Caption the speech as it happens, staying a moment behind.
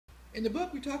In the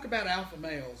book, we talk about alpha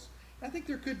males. I think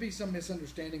there could be some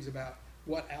misunderstandings about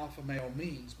what alpha male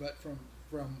means, but from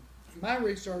my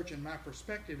research and my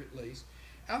perspective at least,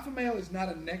 alpha male is not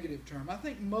a negative term. I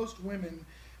think most women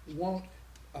want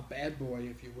a bad boy,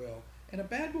 if you will, and a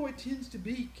bad boy tends to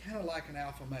be kind of like an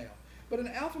alpha male. But an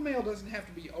alpha male doesn't have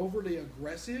to be overly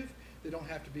aggressive. They don't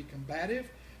have to be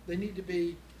combative. They need to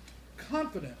be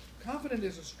confident. Confident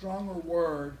is a stronger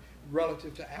word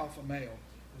relative to alpha male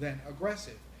than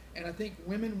aggressive. And I think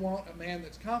women want a man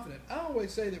that's confident. I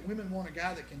always say that women want a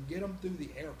guy that can get them through the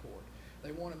airport.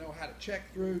 They want to know how to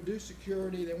check through, do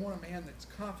security. They want a man that's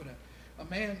confident. A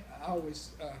man, I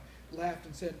always laughed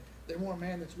and said, they want a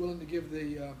man that's willing to give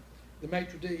the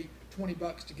maitre d'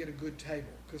 $20 to get a good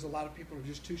table, because a lot of people are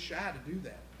just too shy to do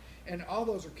that. And all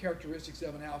those are characteristics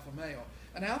of an alpha male.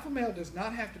 An alpha male does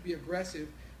not have to be aggressive,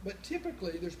 but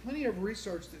typically there's plenty of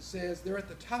research that says they're at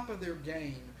the top of their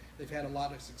game. They've had a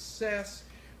lot of success.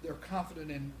 They're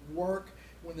confident in work.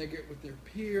 When they get with their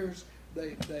peers,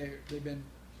 they've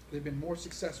been more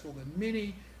successful than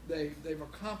many. They've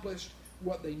accomplished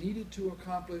what they needed to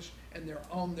accomplish, and they're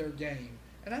on their game.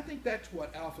 And I think that's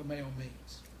what alpha male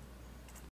means.